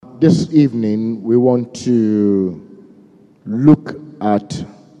This evening, we want to look at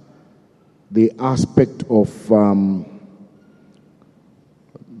the aspect of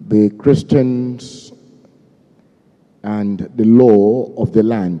the Christians and the law of the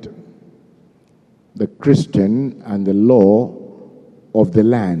land. The Christian and the law of the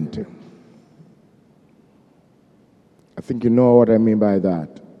land. I think you know what I mean by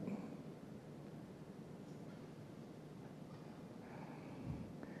that.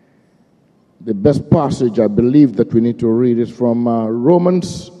 The best passage I believe that we need to read is from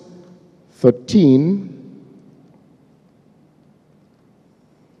Romans 13.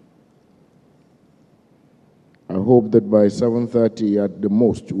 I hope that by 7:30 at the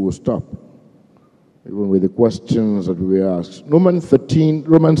most we will stop, even with the questions that we ask. Romans 13,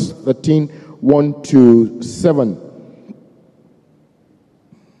 1 to 7.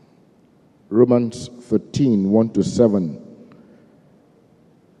 Romans 13, 1 to 7.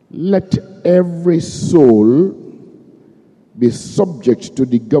 Let every soul be subject to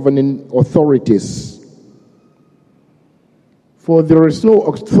the governing authorities, for there is no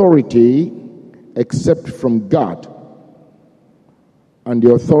authority except from God, and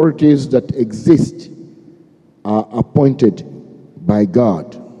the authorities that exist are appointed by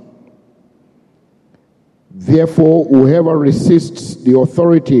God. Therefore, whoever resists the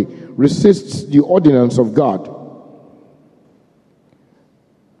authority resists the ordinance of God.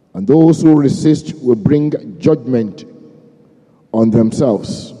 And those who resist will bring judgment on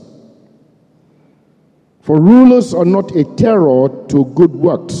themselves. For rulers are not a terror to good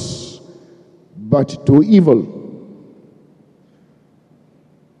works, but to evil.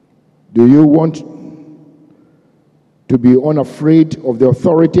 Do you want to be unafraid of the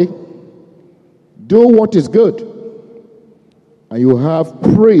authority? Do what is good, and you have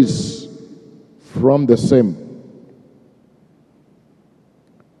praise from the same.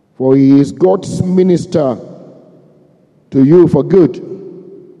 For he is God's minister to you for good.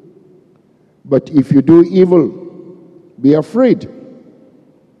 But if you do evil, be afraid.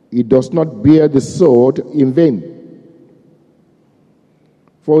 He does not bear the sword in vain.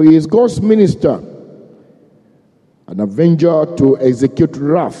 For he is God's minister, an avenger to execute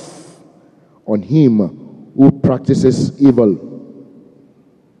wrath on him who practices evil.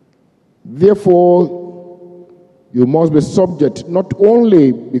 Therefore, you must be subject not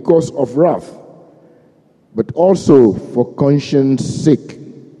only because of wrath, but also for conscience sake.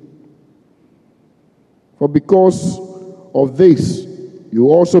 For because of this, you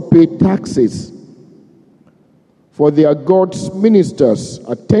also pay taxes, for they are God's ministers,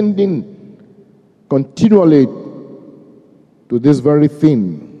 attending continually to this very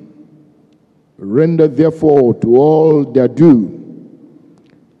thing. Render therefore to all their due,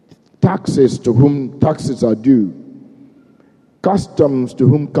 taxes to whom taxes are due, customs to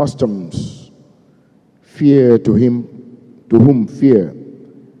whom customs, fear to him to whom fear,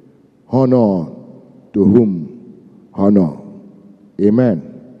 honor to whom honor. Amen.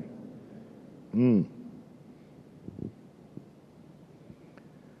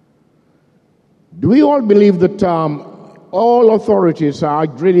 Do we all believe that all authorities are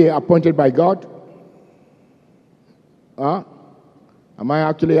really appointed by God? Am I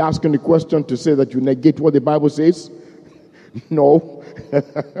actually asking the question to say that you negate what the Bible says? No.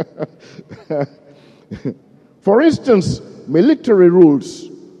 For instance, military rules.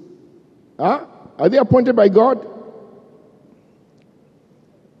 Are they appointed by God?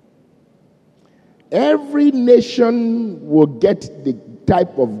 Every nation will get the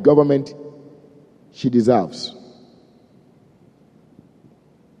type of government she deserves.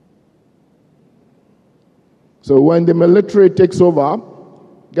 So when the military takes over,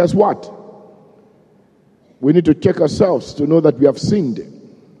 guess what? We need to check ourselves to know that we have sinned.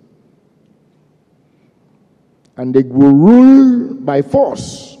 And they will rule by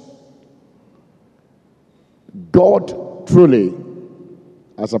force. God truly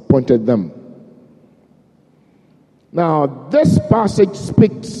has appointed them. Now, this passage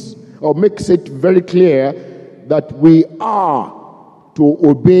speaks or makes it very clear that we are to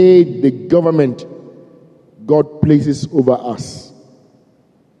obey the government God places over us.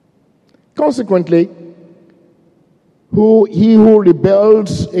 Consequently, he who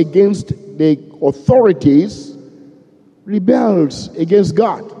rebels against the authorities rebels against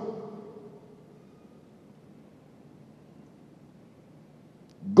God.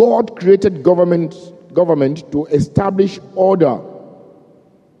 God created government to establish order,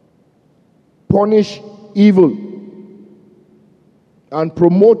 punish evil, and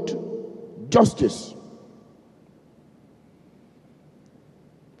promote justice.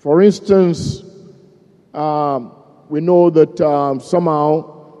 For instance, we know that somehow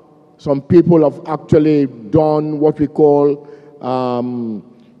some people have actually done what we call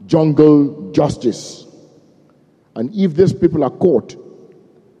jungle justice. And if these people are caught,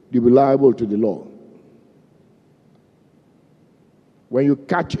 they'll be liable to the law. When you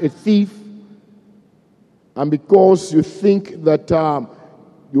catch a thief, and because you think that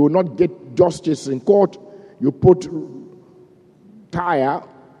you will not get justice in court, you put tire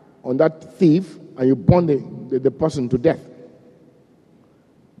on that thief and you burn the person to death.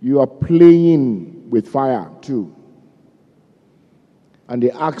 You are playing with fire too. And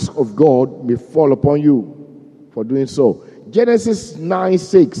the axe of God may fall upon you for doing so. Genesis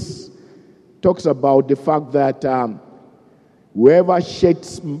 9:6 talks about the fact that whoever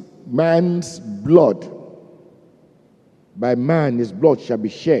sheds man's blood, by man his blood shall be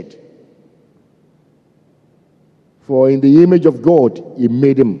shed. For in the image of God he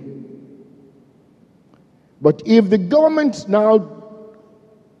made him. But if the government now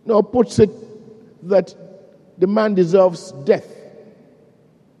puts it that the man deserves death,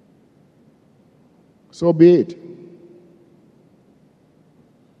 so be it.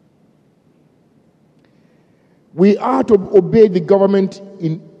 We are to obey the government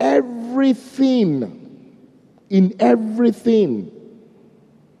in everything. In everything.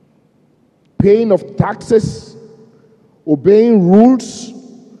 Paying of taxes, obeying rules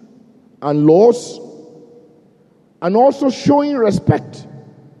and laws, and also showing respect.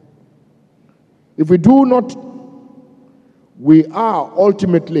 If we do not, we are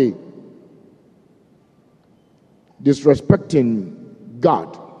ultimately disrespecting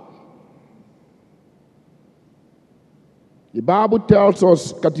God. The Bible tells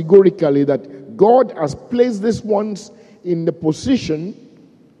us categorically that God has placed these ones in the position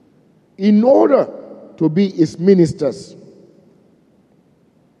in order to be his ministers.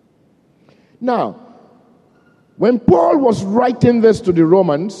 Now, when Paul was writing this to the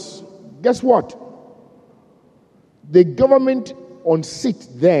Romans, guess what? The government on seat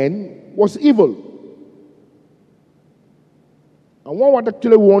then was evil. And one would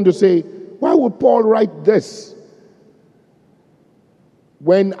actually want to say, why would Paul write this?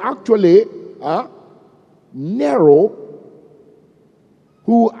 When actually Nero,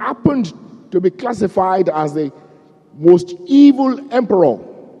 who happened to be classified as the most evil emperor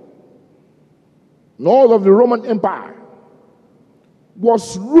in all of the Roman Empire,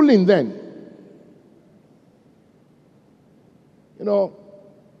 was ruling then.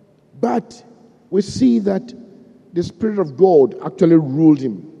 But we see that the Spirit of God actually ruled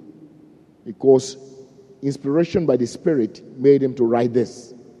him, because inspiration by the Spirit made him to write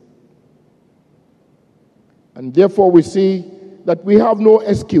this. And therefore we see that we have no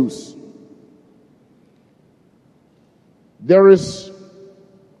excuse. There is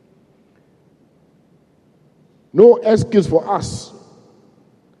no excuse for us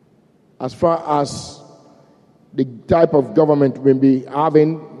as far as the type of government we'll be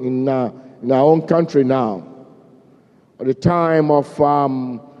having in our own country now. At the time of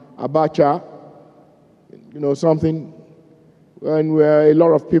Abacha, something, when a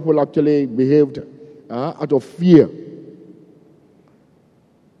lot of people actually behaved out of fear.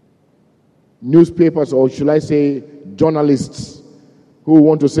 Newspapers, or should I say journalists, who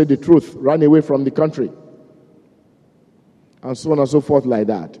want to say the truth, ran away from the country. And so on and so forth like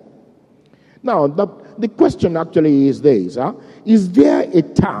that. Now, the question actually is this. Is there a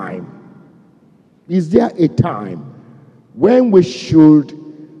time when we should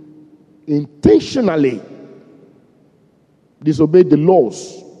intentionally disobey the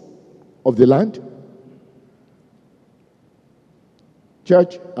laws of the land?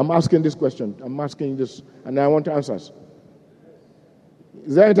 Church, I'm asking this question. I'm asking this, and I want answers.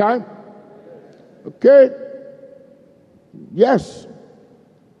 Is there a time? Okay. Yes.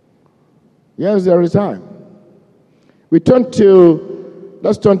 Yes, there is time.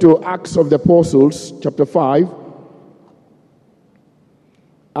 Let's turn to Acts of the Apostles, chapter 5.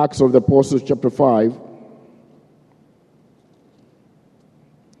 Acts of the Apostles, chapter 5.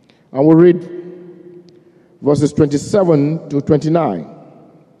 And we'll read verses 27 to 29.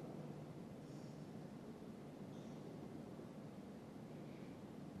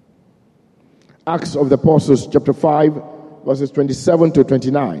 Acts of the Apostles, chapter 5, verses 27 to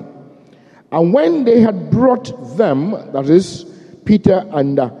 29. And when they had brought them, that is, Peter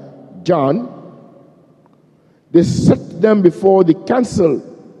and John, they set them before the council.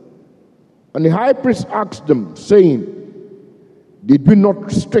 And the high priest asked them, saying, did we not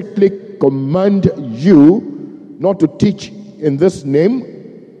strictly command you not to teach in this name?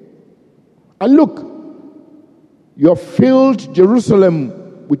 And look, you have filled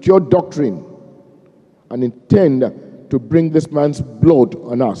Jerusalem with your doctrine, and intend to bring this man's blood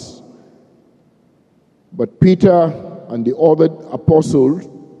on us. But Peter and the other apostles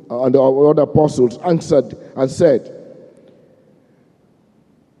answered and said,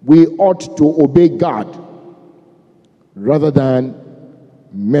 we ought to obey God rather than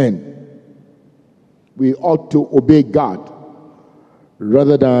men. We ought to obey God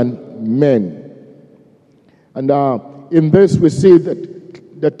rather than men. And in this we see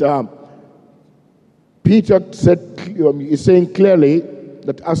that Peter is saying clearly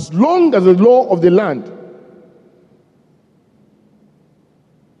that as long as the law of the land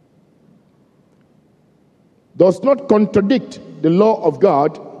does not contradict the law of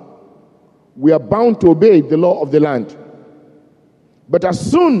God, we are bound to obey the law of the land. But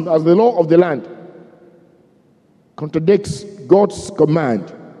as soon as the law of the land contradicts God's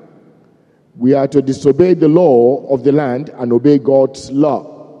command, we are to disobey the law of the land and obey God's law.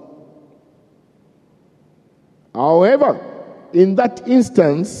 However, in that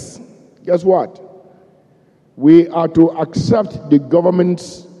instance, guess what? We are to accept the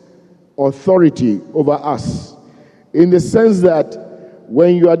government's authority over us, in the sense that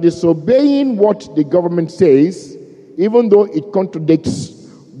when you are disobeying what the government says, even though it contradicts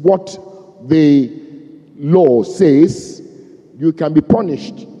what the law says, you can be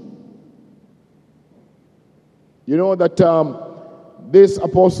punished. You know that these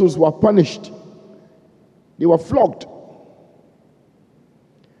apostles were punished. They were flogged.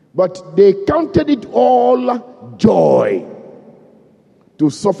 But they counted it all joy to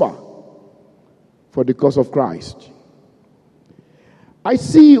suffer for the cause of Christ. I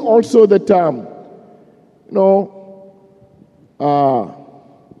see also that,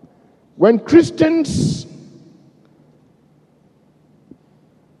 when Christians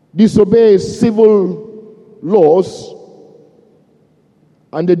disobey civil laws,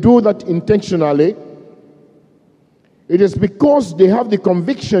 and they do that intentionally, it is because they have the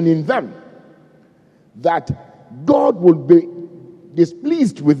conviction in them that God will be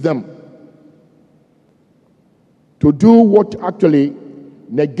displeased with them to do what actually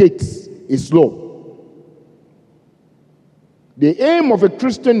negates his law. The aim of a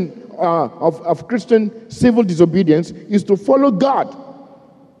Christian of Christian civil disobedience is to follow God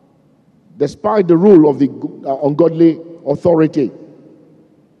despite the rule of the ungodly authority.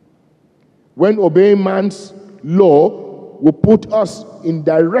 When obeying man's law will put us in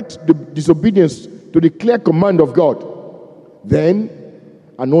direct disobedience to the clear command of God, then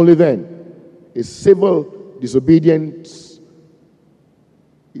and only then is civil disobedience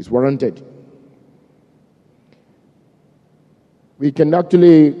is warranted. We can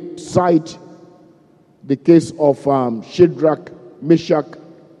actually cite the case of Shadrach, Meshach,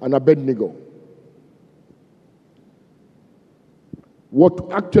 and Abednego.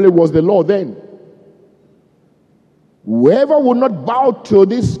 What actually was the law then? Whoever would not bow to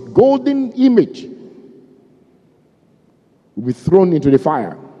this golden image will be thrown into the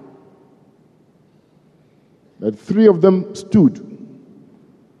fire. The three of them stood,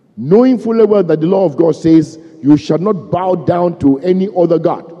 knowing fully well that the law of God says, you shall not bow down to any other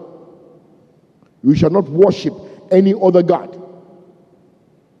God. You shall not worship any other God.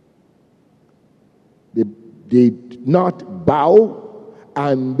 They did not bow,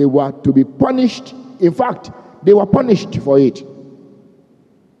 and they were to be punished. In fact, they were punished for it.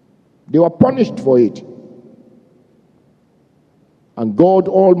 They were punished for it. And God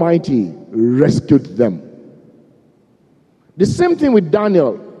Almighty rescued them. The same thing with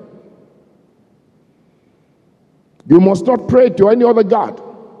Daniel. You must not pray to any other God.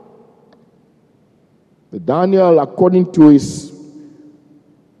 But Daniel, according to his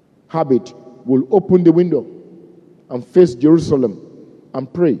habit, will open the window and face Jerusalem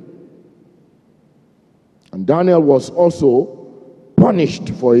and pray. And Daniel was also punished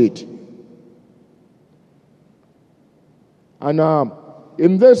for it. And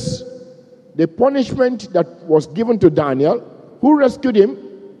in this, the punishment that was given to Daniel, who rescued him?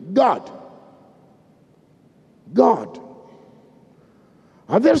 God. God.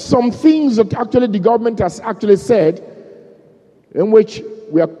 Are there some things that actually the government has actually said in which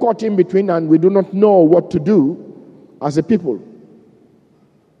we are caught in between and we do not know what to do as a people?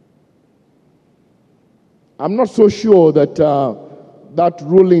 I'm not so sure that that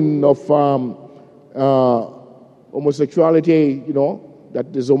ruling of homosexuality,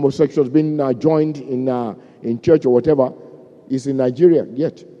 that is homosexuals being joined in church or whatever, is in Nigeria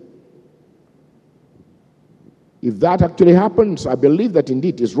yet. If that actually happens, I believe that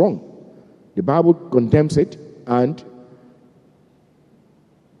indeed is wrong. The Bible condemns it, and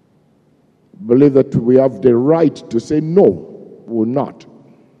believe that we have the right to say no, we will not.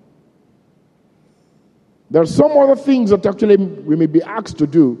 There are some other things that actually we may be asked to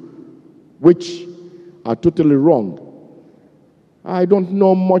do, which are totally wrong. I don't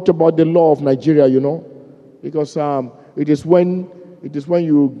know much about the law of Nigeria, because it is when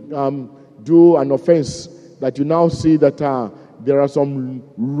you do an offense that you now see that there are some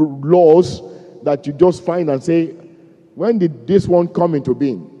laws that you just find and say, when did this one come into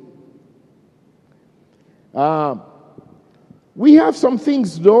being? We have some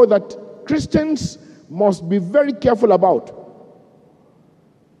things, though, that Christians must be very careful about.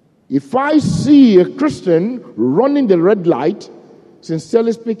 If I see a Christian running the red light,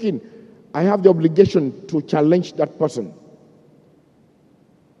 sincerely speaking, I have the obligation to challenge that person.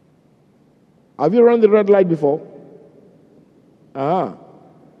 Have you run the red light before? But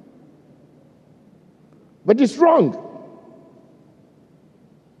it's wrong.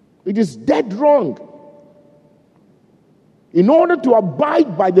 It is dead wrong. In order to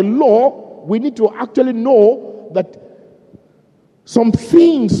abide by the law, we need to actually know that some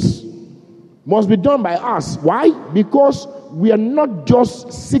things must be done by us. Why? Because we are not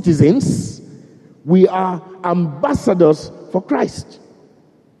just citizens, we are ambassadors for Christ.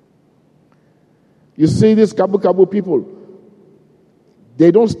 You see these Kabu people,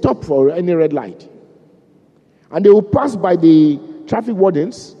 they don't stop for any red light. And they will pass by the traffic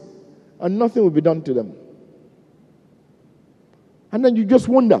wardens and nothing will be done to them. And then you just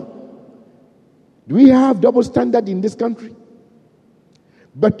wonder, do we have double standard in this country?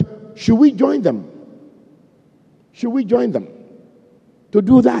 But should we join them? Should we join them to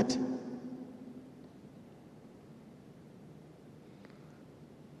do that?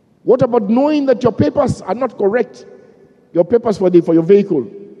 What about knowing that your papers are not correct? Your papers for your vehicle,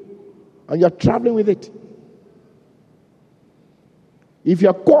 and you're traveling with it. If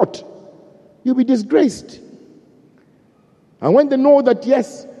you're caught, you'll be disgraced. And when they know that,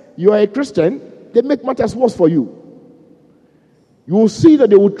 yes, you are a Christian, they make matters worse for you. You will see that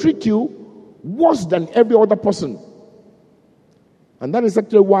they will treat you worse than every other person. And that is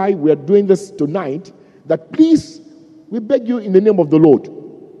actually why we are doing this tonight, that please, we beg you in the name of the Lord,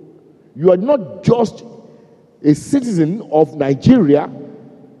 you are not just a citizen of Nigeria,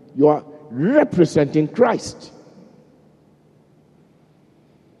 you are representing Christ.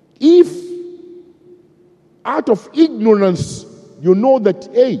 If out of ignorance you know that,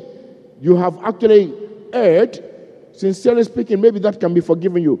 hey, you have actually erred, sincerely speaking, maybe that can be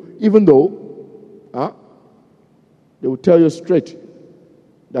forgiven you, even though they will tell you straight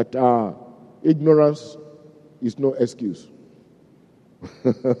that ignorance is no excuse.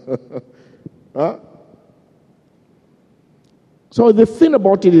 So the thing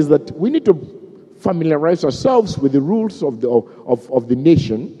about it is that we need to familiarize ourselves with the rules of the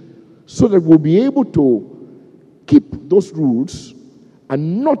nation so that we'll be able to keep those rules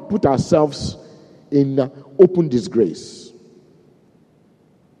and not put ourselves in open disgrace.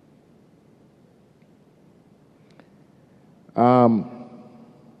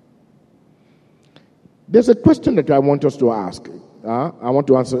 There's a question that I want us to ask. I want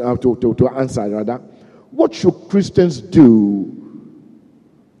to answer. To answer rather. What should Christians do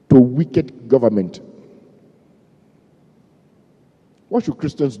to wicked government? What should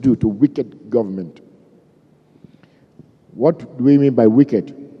Christians do to wicked government? What do we mean by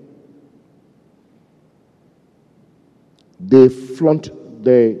wicked? They flaunt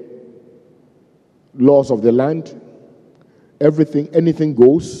the laws of the land. Anything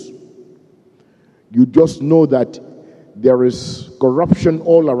goes. You just know that there is corruption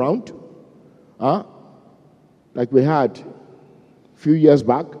all around. Like we had a few years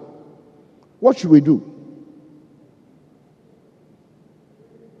back. What should we do?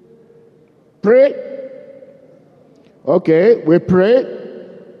 Pray? Okay, we pray.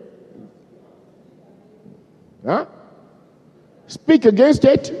 Speak against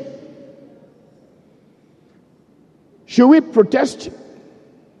it. Should we protest?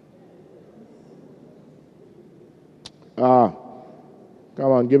 Come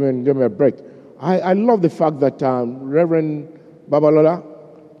on, give me a break. I love the fact that Reverend Babalola,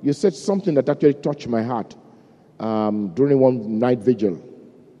 you said something that actually touched my heart during one night vigil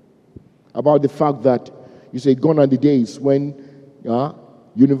about the fact that you say gone are the days when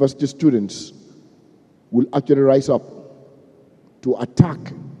university students will actually rise up to attack,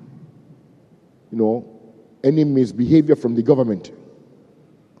 any misbehavior from the government.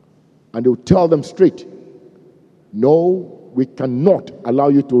 And they will tell them straight, no, we cannot allow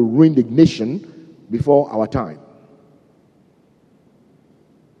you to ruin the nation before our time.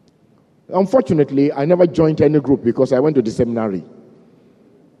 Unfortunately, I never joined any group because I went to the seminary.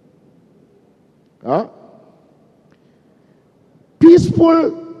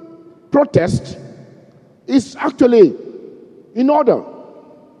 Peaceful protest is actually in order.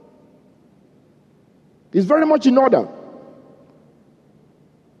 It's very much in order.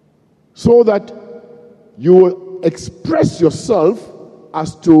 So that you will express yourself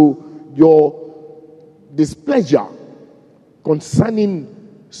as to your displeasure concerning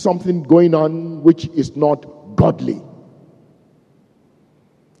something going on which is not godly.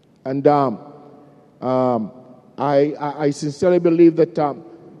 And I sincerely believe that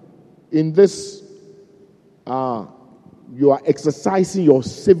in this, you are exercising your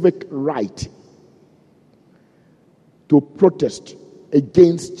civic right to protest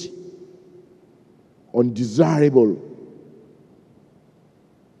against undesirable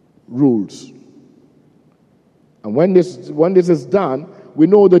rules. And when this is done, we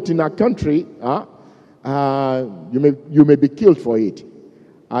know that in our country, you may be killed for it.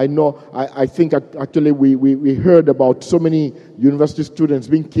 I know. I think actually we heard about so many university students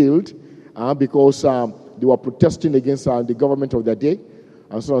being killed because they were protesting against the government of their day,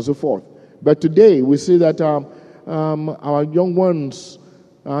 and so on and so forth. But today we see that our young ones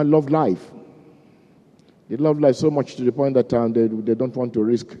love life. They love life so much to the point that they don't want to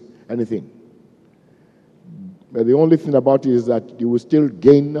risk anything. But the only thing about it is that you will still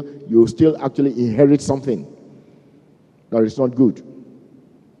gain, you will still actually inherit something that is not good.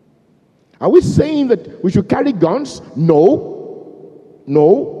 Are we saying that we should carry guns? No.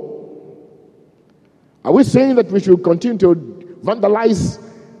 No. Are we saying that we should continue to vandalize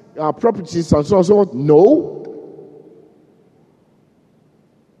properties and so on and so forth? No.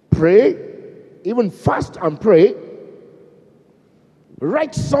 Pray, even fast and pray.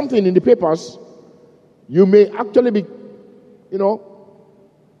 Write something in the papers. You may actually be,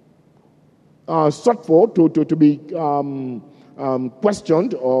 sought for to be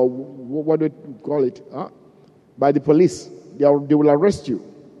questioned, or what do you call it, by the police. They will arrest you.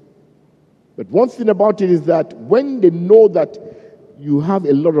 But one thing about it is that when they know that you have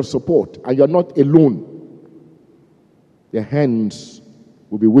a lot of support and you're not alone, their hands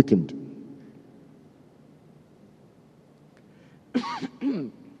will be weakened.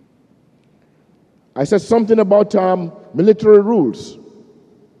 I said something about military rules.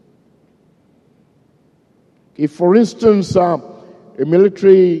 If, for instance, a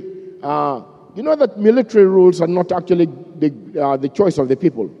military, you know that military rules are not actually the choice of the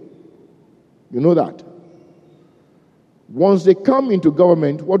people. You know that. Once they come into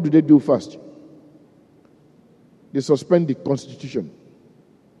government, what do they do first? They suspend the constitution.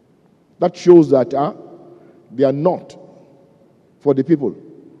 That shows that they are not for the people,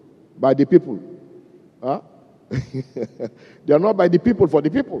 by the people. They are not by the people, for the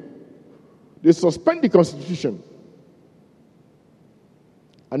people. They suspend the constitution.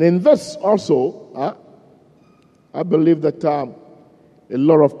 And in this also, I believe that a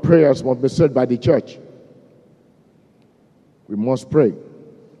lot of prayers must be said by the church. We must pray.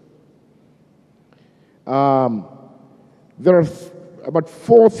 There are about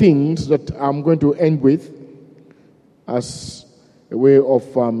 4 things that I'm going to end with as a way of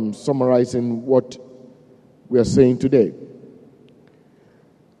summarizing what we are saying today.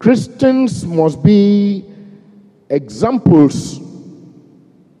 Christians must be examples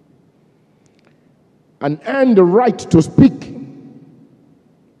and earn the right to speak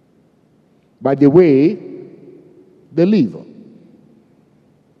by the way they live.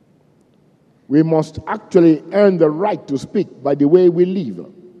 We must actually earn the right to speak by the way we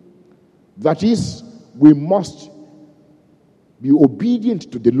live. That is, we must be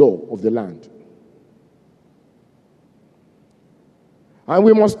obedient to the law of the land. And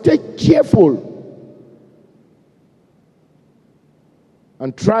we must take careful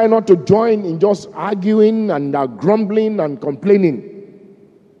and try not to join in just arguing and grumbling and complaining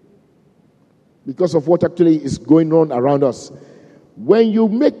because of what actually is going on around us. When you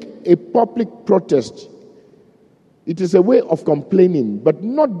make a public protest, it is a way of complaining, but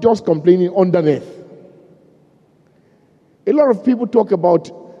not just complaining underneath. A lot of people talk about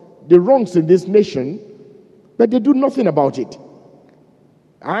the wrongs in this nation, but they do nothing about it.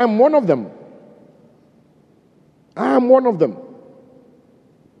 I am one of them. I am one of them.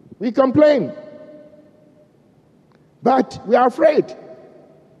 We complain, but we are afraid.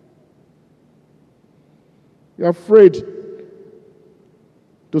 We are afraid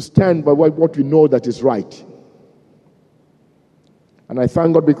to stand by what we know that is right. And I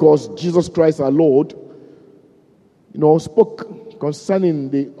thank God because Jesus Christ our Lord, spoke concerning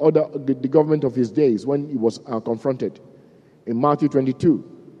the government of his days when he was confronted. In Matthew 22,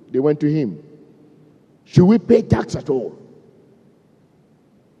 they went to him. Should we pay tax at all?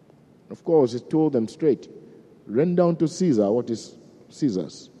 Of course, he told them straight, render unto Caesar what is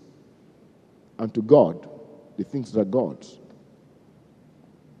Caesar's, and to God the things that are God's.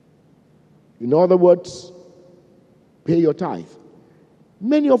 In other words, pay your tithe.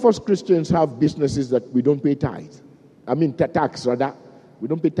 Many of us Christians have businesses that we don't pay tithe. Tax rather. We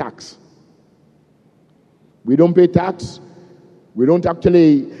don't pay tax. We don't pay tax. We don't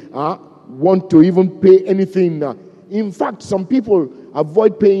actually want to even pay anything. In fact, some people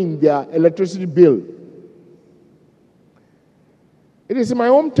avoid paying their electricity bill. It is in my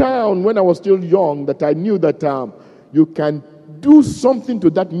hometown when I was still young that I knew that you can do something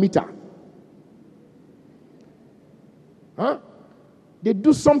to that meter. They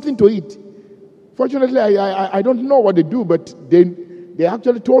do something to it. Fortunately, I don't know what they do, but they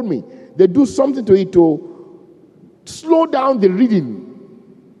actually told me. They do something to it to slow down the reading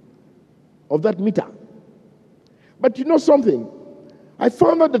of that meter. But you know something? I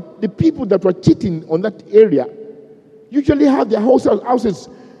found out that the people that were cheating on that area usually have their houses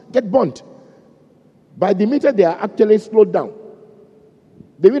get burnt. By the meter, they are actually slowed down.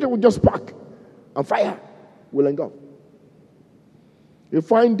 The meter will just spark and fire will engulf. You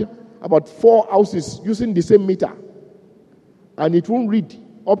find about 4 houses using the same meter, and it won't read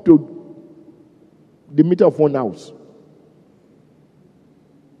up to the meter of one house.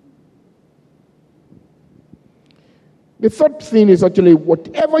 The third thing is actually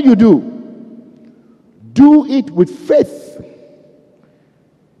whatever you do it with faith.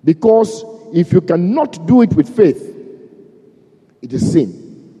 Because if you cannot do it with faith, it is sin.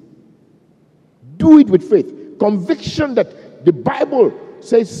 Do it with faith. Conviction that the Bible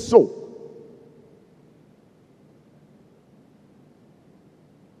says so.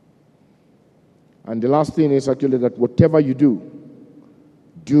 And the last thing is actually that whatever you do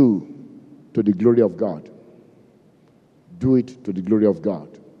to the glory of God. Do it to the glory of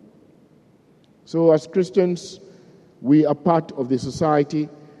God. So as Christians, we are part of the society.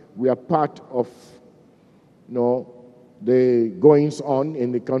 We are part of, the goings on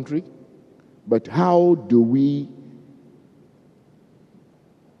in the country. But how do we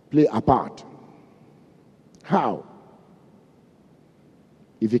play a part? How?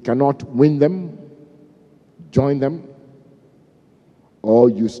 If you cannot win them, join them, or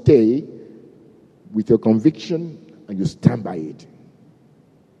you stay with your conviction and you stand by it.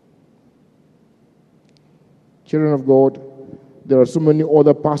 Children of God, there are so many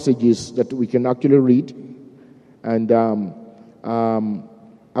other passages that we can actually read, and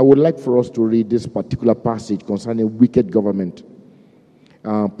I would like for us to read this particular passage concerning wicked government.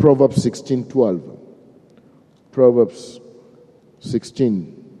 Proverbs 16:12. Proverbs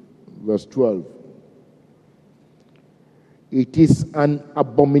 16, verse 12. It is an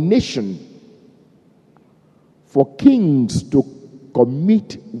abomination for kings to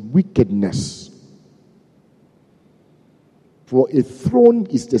commit wickedness, for a throne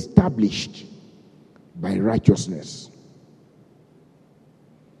is established by righteousness.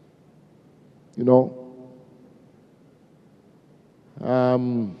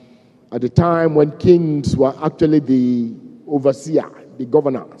 At the time when kings were actually the overseer, the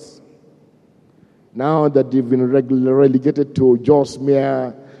governors, now that they've been relegated to just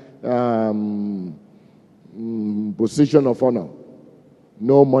mere position of honor,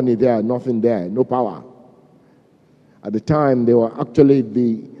 no money there, nothing there, no power. At the time, they were actually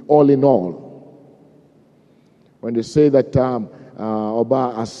the all in all. When they say that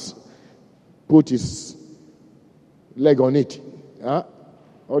Oba has put his leg on it, how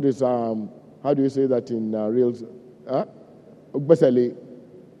do you say that in real?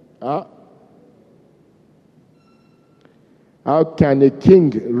 How can a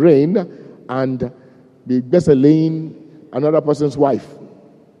king reign and be bestselling another person's wife?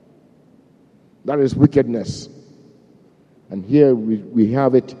 That is wickedness. And here we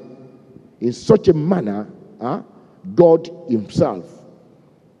have it in such a manner, God himself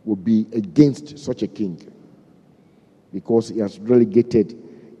will be against such a king, because he has relegated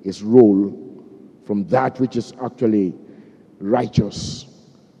his role from that which is actually righteous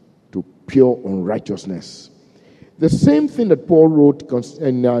to pure unrighteousness. The same thing that Paul wrote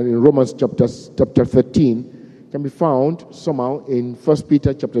in Romans chapter 13 can be found somehow in 1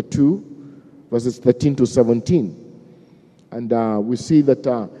 Peter chapter 2, verses 13 to 17. And we see that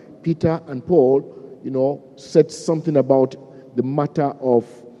Peter and Paul, said something about the matter of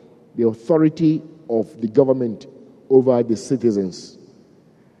the authority of the government over the citizens.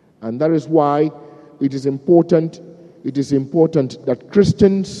 And that is why it is important that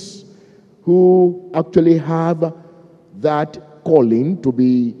Christians who actually have that calling to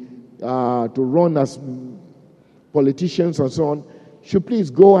be to run as politicians and so on should please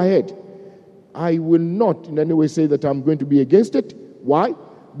go ahead. I will not in any way say that I'm going to be against it. Why?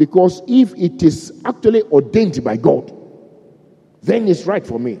 Because if it is actually ordained by God, then it's right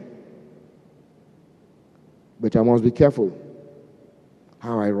for me. But I must be careful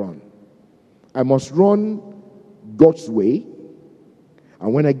how I run. I must run God's way.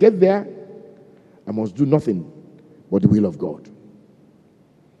 And when I get there, I must do nothing but the will of God.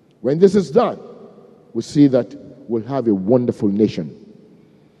 When this is done, we see that we'll have a wonderful nation.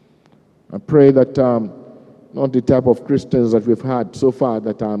 I pray that not the type of Christians that we've had so far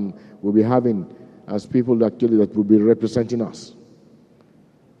that we'll be having as people actually that will be representing us.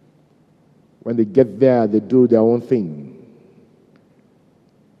 When they get there, they do their own thing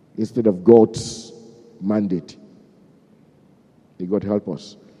instead of God's mandate. May God help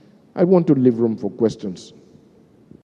us. I want to leave room for questions.